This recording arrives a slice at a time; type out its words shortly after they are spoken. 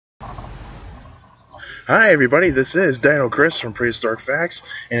Hi everybody, this is Dino Chris from Prehistoric Facts,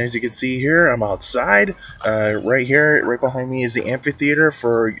 and as you can see here, I'm outside. Right here, right behind me is the amphitheater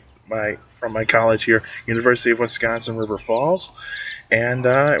from my college here, University of Wisconsin River Falls, and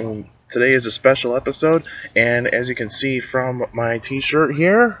today is a special episode. And as you can see from my T-shirt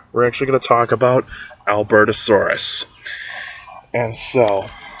here, we're actually going to talk about Albertosaurus. And so,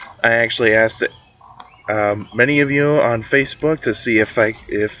 I actually asked many of you on Facebook to see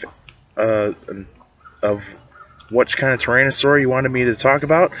of which kind of Tyrannosaur you wanted me to talk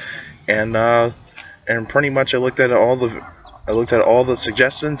about, and pretty much I looked at all the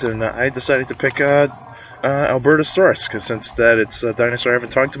suggestions, and I decided to pick Albertosaurus, because since that it's a dinosaur I haven't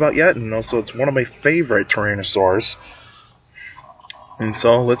talked about yet, and also it's one of my favorite Tyrannosaurs. And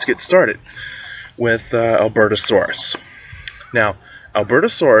so let's get started with Albertosaurus. Now,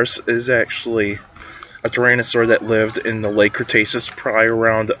 Albertosaurus is actually a Tyrannosaur that lived in the late Cretaceous, probably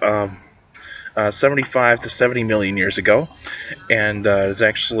around 75 to 70 million years ago, and is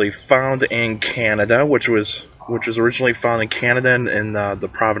actually found in Canada, which was originally found in Canada in the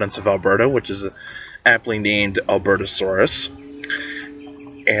province of Alberta, which is aptly named Albertosaurus.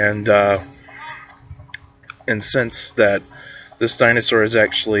 And since that this dinosaur is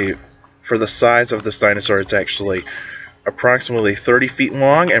actually, for the size of this dinosaur, it's actually approximately 30 feet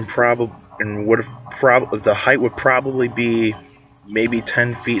long, and the height would probably be maybe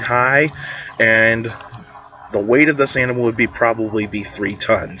 10 feet high, and the weight of this animal would probably be 3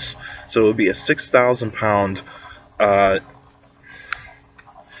 tons. So it would be a 6,000 pound kind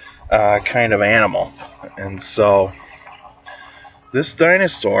of animal. And so this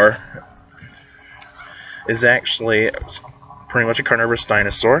dinosaur is actually pretty much a carnivorous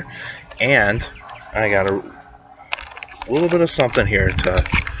dinosaur, and I got a little bit of something here to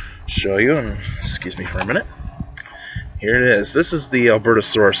show you, and excuse me for a minute. Here it is. This is the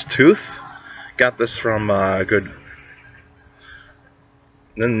Albertosaurus tooth. Got this from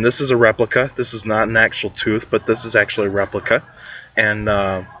Then this is a replica. This is not an actual tooth, but this is actually a replica. And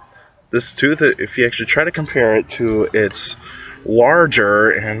this tooth, if you actually try to compare it to its larger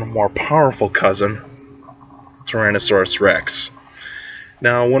and more powerful cousin, Tyrannosaurus rex.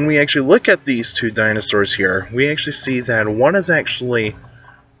 Now, when we actually look at these two dinosaurs here, we actually see that one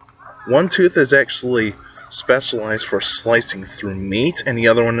tooth is actually specialized for slicing through meat, and the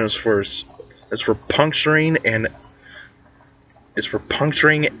other one is for puncturing and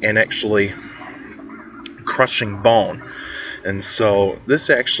actually crushing bone. And so these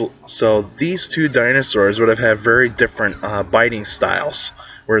two dinosaurs would have had very different biting styles,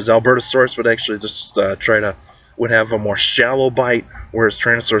 whereas Albertosaurus would actually just would have a more shallow bite, whereas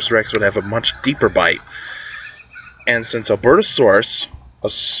Tyrannosaurus rex would have a much deeper bite. And since Albertosaurus, a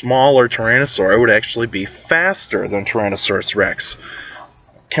smaller Tyrannosaur, would actually be faster than Tyrannosaurus rex.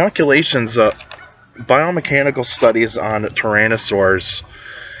 Calculations, biomechanical studies on Tyrannosaurs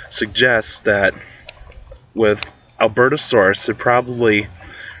suggest that with Albertosaurus, it probably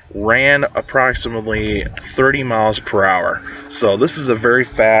ran approximately 30 miles per hour. So this is a very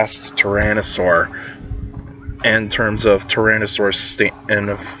fast Tyrannosaur in terms of large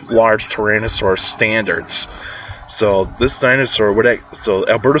Tyrannosaur standards. So this dinosaur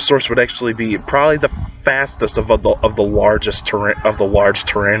Albertosaurus would actually be probably the fastest of the large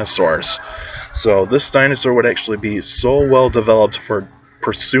Tyrannosaurs. So this dinosaur would actually be so well developed for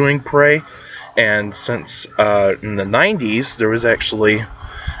pursuing prey. And since in the 90s there was actually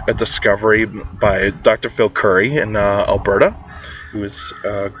a discovery by Dr. Phil Curry in Alberta, who was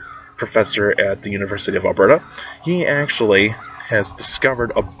a professor at the University of Alberta. He actually has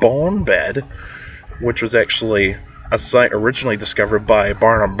discovered a bone bed, which was actually a site originally discovered by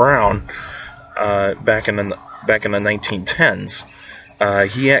Barnum Brown back in the 1910s.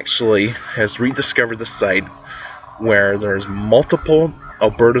 He actually has rediscovered the site where there's multiple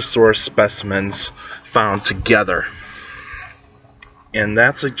Albertosaurus specimens found together, and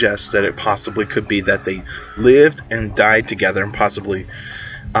that suggests that it possibly could be that they lived and died together, and possibly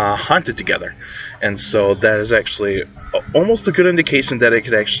hunted together. And so that is actually almost a good indication that it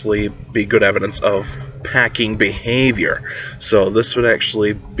could actually be good evidence of packing behavior. So this would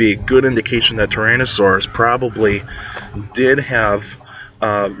actually be a good indication that Tyrannosaurs probably did have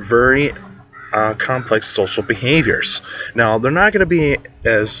very complex social behaviors. Now, they're not going to be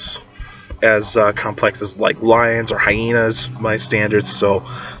as complex as like lions or hyenas, my standards. So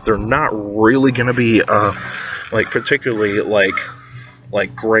they're not really going to be particularly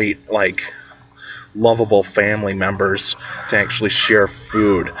great lovable family members to actually share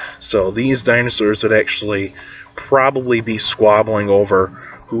food. So these dinosaurs would actually probably be squabbling over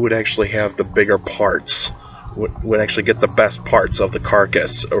who would actually have the bigger parts, would actually get the best parts of the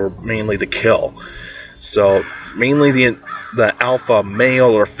carcass, or mainly the kill. So mainly the alpha male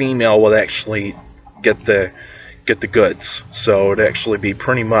or female would actually get the goods. So it'd actually be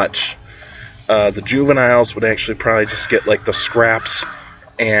pretty much the juveniles would actually probably just get like the scraps,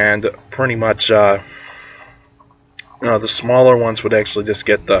 and pretty much the smaller ones would actually just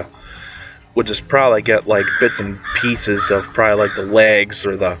get would just probably get like bits and pieces of probably like the legs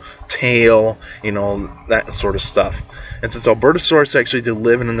or the tail, that sort of stuff. And since Albertosaurus actually did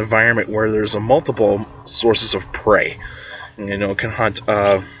live in an environment where there's multiple sources of prey, can hunt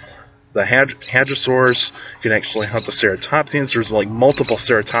the hadrosaurs, can actually hunt the ceratopsians. There's like multiple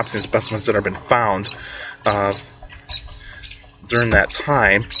ceratopsian specimens that have been found during that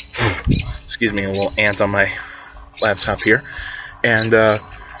time. Excuse me, a little ant on my laptop here. And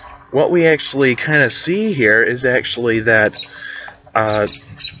what we actually kind of see here is actually that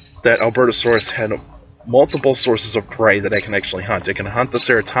Albertosaurus had multiple sources of prey that it can actually hunt. It can hunt the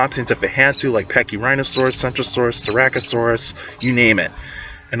ceratopsians if it had to, like Pachyrhinosaurus, Centrosaurus, Styracosaurus, you name it.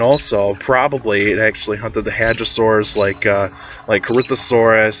 And also, probably, it actually hunted the hadrosaurs like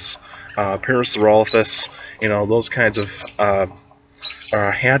Corythosaurus, Parasaurolophus, those kinds of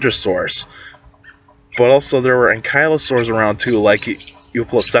hadrosaurs. But also, there were ankylosaurs around too, like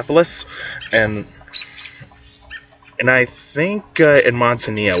Euplocephalus, and I think in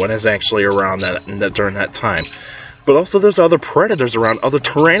Montania, when it's actually around during that time. But also there's other predators around. Other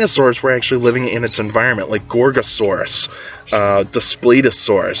tyrannosaurs were actually living in its environment, like Gorgosaurus,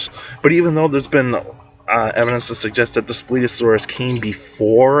 Daspletosaurus. But even though there's been evidence to suggest that Daspletosaurus came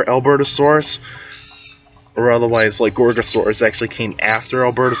before Albertosaurus, or otherwise like Gorgosaurus actually came after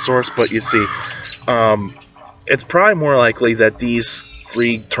Albertosaurus, but you see, it's probably more likely that these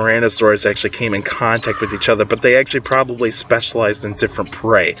three tyrannosaurs actually came in contact with each other, but they actually probably specialized in different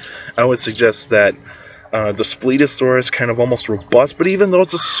prey. I would suggest that the Spletosaurus kind of almost robust, but even though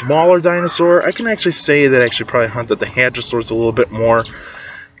it's a smaller dinosaur, I can actually say that actually probably hunted the hadrosaurs a little bit more,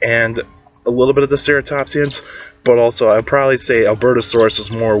 and a little bit of the ceratopsians, but also I'd probably say Albertosaurus is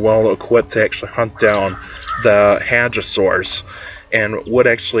more well equipped to actually hunt down the hadrosaurs, and would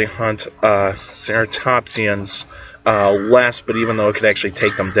actually hunt ceratopsians less, but even though it could actually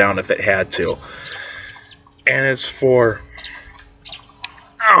take them down if it had to. And as for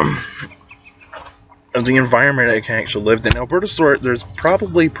the environment it can actually live in, Albertosaurus, there's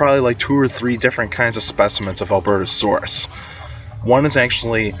probably like 2 or 3 different kinds of specimens of Albertosaurus. One is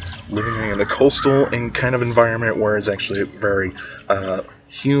actually living in a coastal kind of environment where it's actually very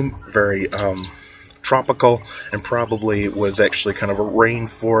very tropical, and probably was actually kind of a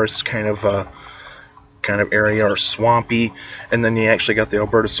rainforest kind of area, or swampy. And then you actually got the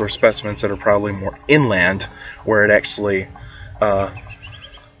Albertosaurus specimens that are probably more inland, where it's actually a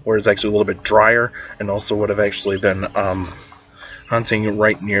little bit drier, and also would have actually been hunting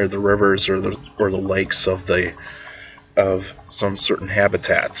right near the rivers or the lakes of some certain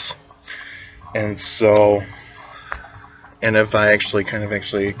habitats. And so, and if I actually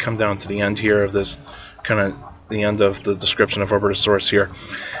come down to the end here of this, the end of the description of Albertosaurus here,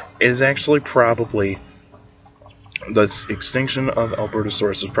 it is actually probably the extinction of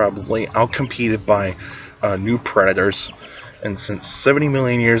Albertosaurus is probably outcompeted by new predators. And since 70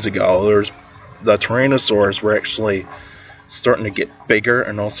 million years ago, the Tyrannosaurs were actually starting to get bigger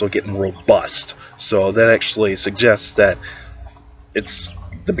and also getting robust. So that actually suggests that it's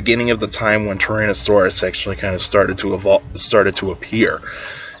the beginning of the time when Tyrannosaurus actually kind of started to appear.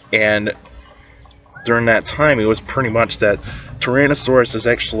 And during that time, it was pretty much that Tyrannosaurus is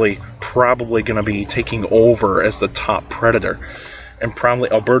actually probably going to be taking over as the top predator. And probably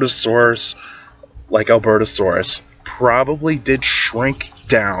Albertosaurus, like Albertosaurus, probably did shrink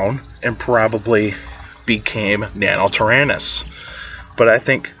down and probably became Nanotyrannus. But I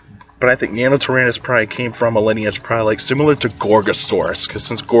think Nanotyrannus probably came from a lineage probably like similar to Gorgosaurus, because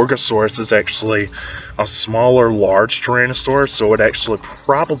since Gorgosaurus is actually a smaller, large Tyrannosaurus, so it would actually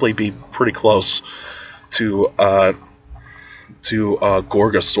probably be pretty close to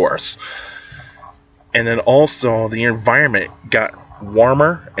Gorgosaurus. And then also the environment got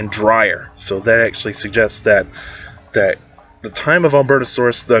warmer and drier, so that actually suggests that the time of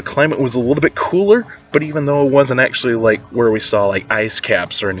Albertosaurus, the climate was a little bit cooler, but even though it wasn't actually like where we saw like ice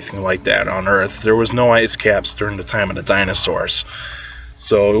caps or anything like that on Earth, there was no ice caps during the time of the dinosaurs.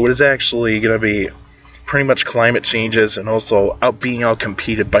 So it was actually going to be pretty much climate changes, and also being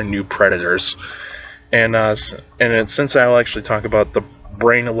outcompeted by new predators. And since I'll actually talk about the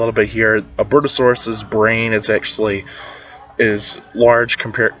brain a little bit here, Albertosaurus's brain is large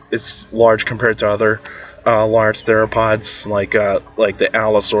compared to other large theropods like the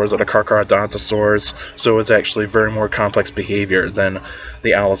allosaurs or the Carcharodontosaurs. So it's actually very more complex behavior than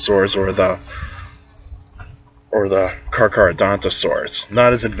the allosaurs or or the Carcharodontosaurus.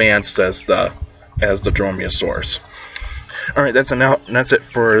 Not as advanced as the Dromaeosaurus. All right, that's it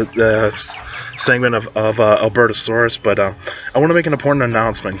for the segment of Albertosaurus. But I want to make an important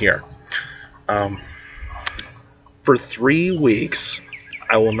announcement here. For 3 weeks,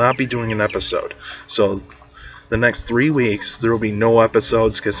 I will not be doing an episode. So the next 3 weeks, there will be no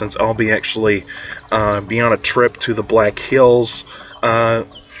episodes, because since I'll be actually be on a trip to the Black Hills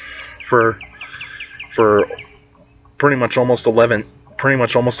for pretty much almost 11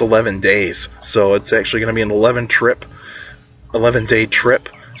 days. So it's actually going to be an 11-day trip.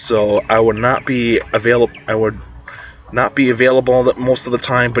 So I would not be available. I would not be available most of the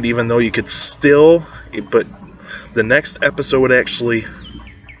time. But even though you could still, but the next episode would actually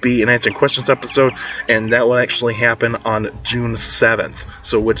be an answering questions episode, and that will actually happen on June 7th.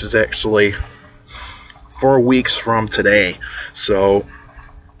 So which is actually 4 weeks from today. So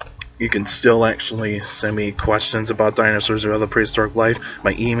you can still actually send me questions about dinosaurs or other prehistoric life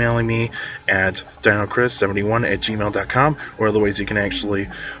by emailing me at dinocris71@gmail.com, or other ways you can actually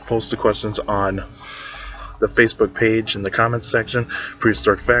post the questions on the Facebook page in the comments section,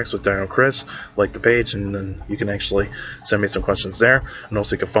 Prehistoric Facts with Dino Chris. Like the page, and then you can actually send me some questions there. And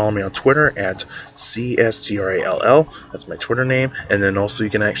also you can follow me on Twitter at CSGRALL. That's my Twitter name. And then also you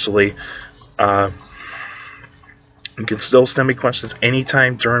can actually you can still send me questions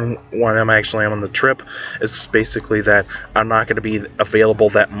anytime during when I'm on the trip. It's basically that I'm not going to be available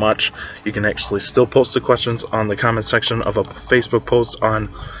that much. You can actually still post the questions on the comment section of a Facebook post on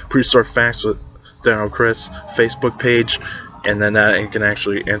Prehistoric Facts with Dino Chris Facebook page, and then you can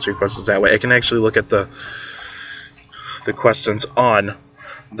actually answer your questions that way. I can actually look at the questions on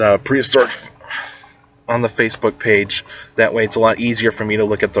the Prehistoric on the Facebook page. That way it's a lot easier for me to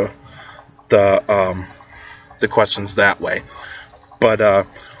look at the questions that way. But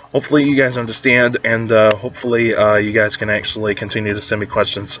hopefully you guys understand, and hopefully you guys can actually continue to send me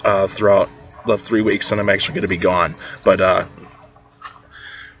questions throughout the 3 weeks that I'm actually going to be gone. But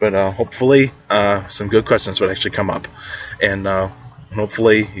hopefully some good questions would actually come up, and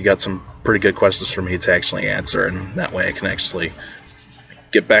hopefully you got some pretty good questions for me to actually answer, and that way I can actually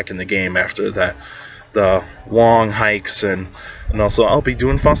get back in the game after the long hikes, and also I'll be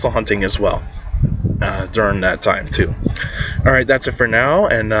doing fossil hunting as well during that time too. Alright, that's it for now,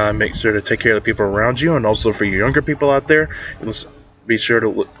 and make sure to take care of the people around you, and also for your younger people out there, be sure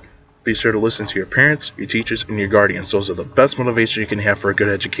to listen to your parents, your teachers, and your guardians. Those are the best motivation you can have for a good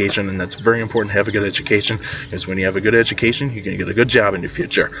education, and that's very important to have a good education, because when you have a good education, you can get a good job in the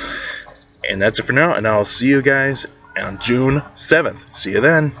future. And that's it for now, and I'll see you guys on June 7th. See you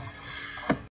then.